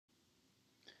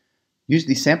Use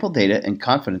the sample data and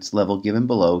confidence level given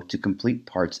below to complete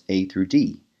parts A through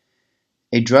D.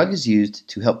 A drug is used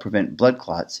to help prevent blood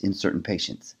clots in certain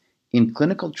patients. In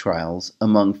clinical trials,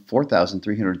 among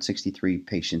 4,363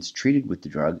 patients treated with the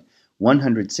drug,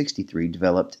 163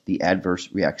 developed the adverse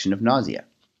reaction of nausea.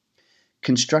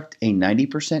 Construct a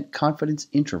 90% confidence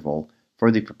interval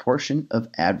for the proportion of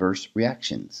adverse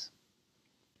reactions.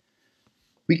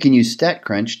 We can use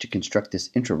statcrunch to construct this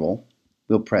interval.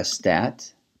 We'll press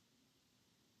stat,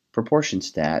 proportion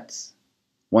stats,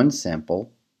 one sample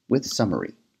with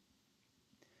summary.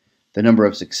 The number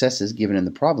of successes given in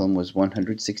the problem was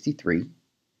 163.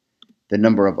 The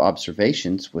number of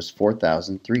observations was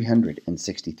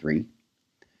 4,363.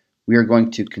 We are going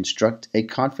to construct a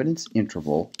confidence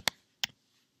interval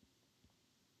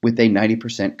with a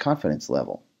 90% confidence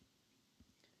level.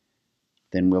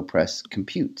 Then we'll press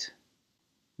compute.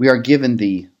 We are given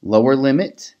the lower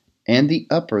limit and the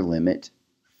upper limit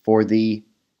for the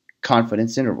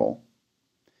confidence interval.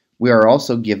 We are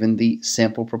also given the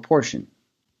sample proportion.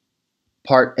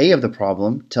 Part A of the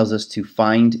problem tells us to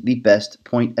find the best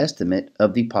point estimate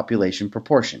of the population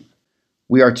proportion.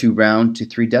 We are to round to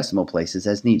 3 decimal places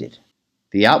as needed.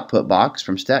 The output box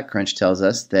from statcrunch tells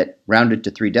us that rounded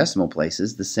to 3 decimal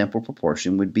places, the sample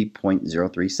proportion would be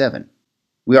 0.037.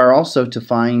 We are also to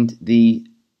find the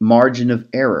margin of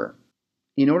error.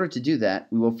 In order to do that,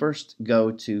 we will first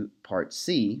go to part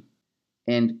C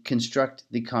and construct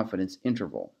the confidence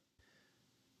interval.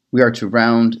 We are to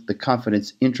round the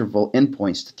confidence interval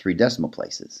endpoints to 3 decimal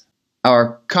places.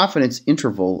 Our confidence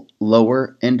interval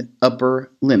lower and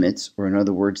upper limits, or in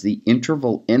other words, the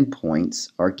interval endpoints,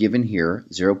 are given here: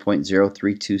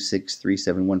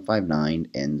 0.032637159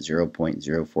 and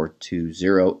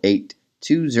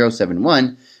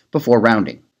 0.0420827071 before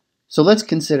rounding. So let's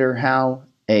consider how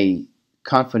a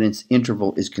confidence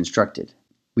interval is constructed.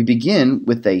 We begin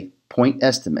with a point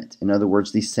estimate, in other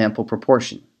words, the sample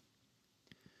proportion.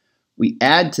 We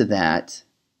add to that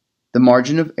the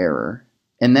margin of error,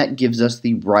 and that gives us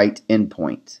the right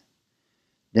endpoint.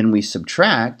 Then we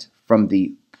subtract from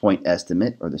the point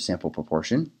estimate, or the sample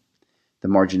proportion, the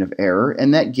margin of error,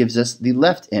 and that gives us the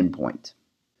left endpoint.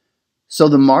 So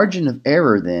the margin of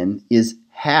error then is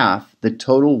half the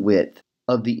total width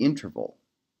of the interval.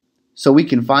 So we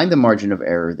can find the margin of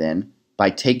error then by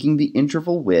taking the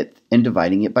interval width and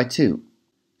dividing it by 2.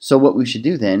 So what we should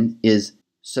do then is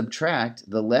subtract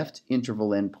the left interval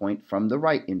endpoint from the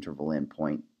right interval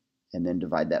endpoint and then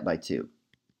divide that by 2.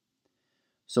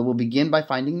 So we'll begin by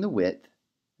finding the width,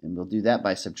 and we'll do that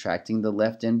by subtracting the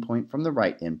left endpoint from the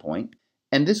right endpoint,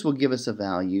 and this will give us a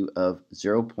value of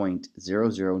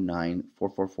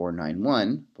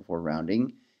 0.0094441 before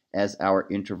rounding as our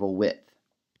interval width.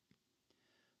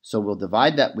 So we'll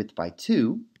divide that width by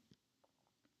 2,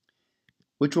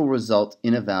 which will result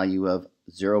in a value of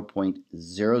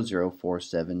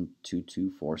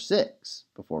 0.00472246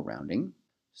 before rounding.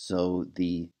 So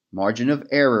the margin of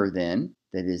error then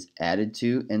that is added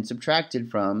to and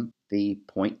subtracted from the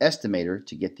point estimator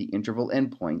to get the interval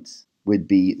endpoints would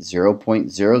be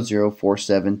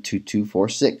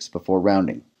 0.00472246 before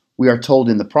rounding. We are told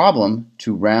in the problem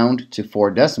to round to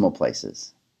 4 decimal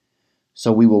places.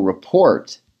 So we will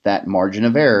report that margin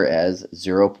of error as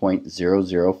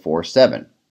 0.0047.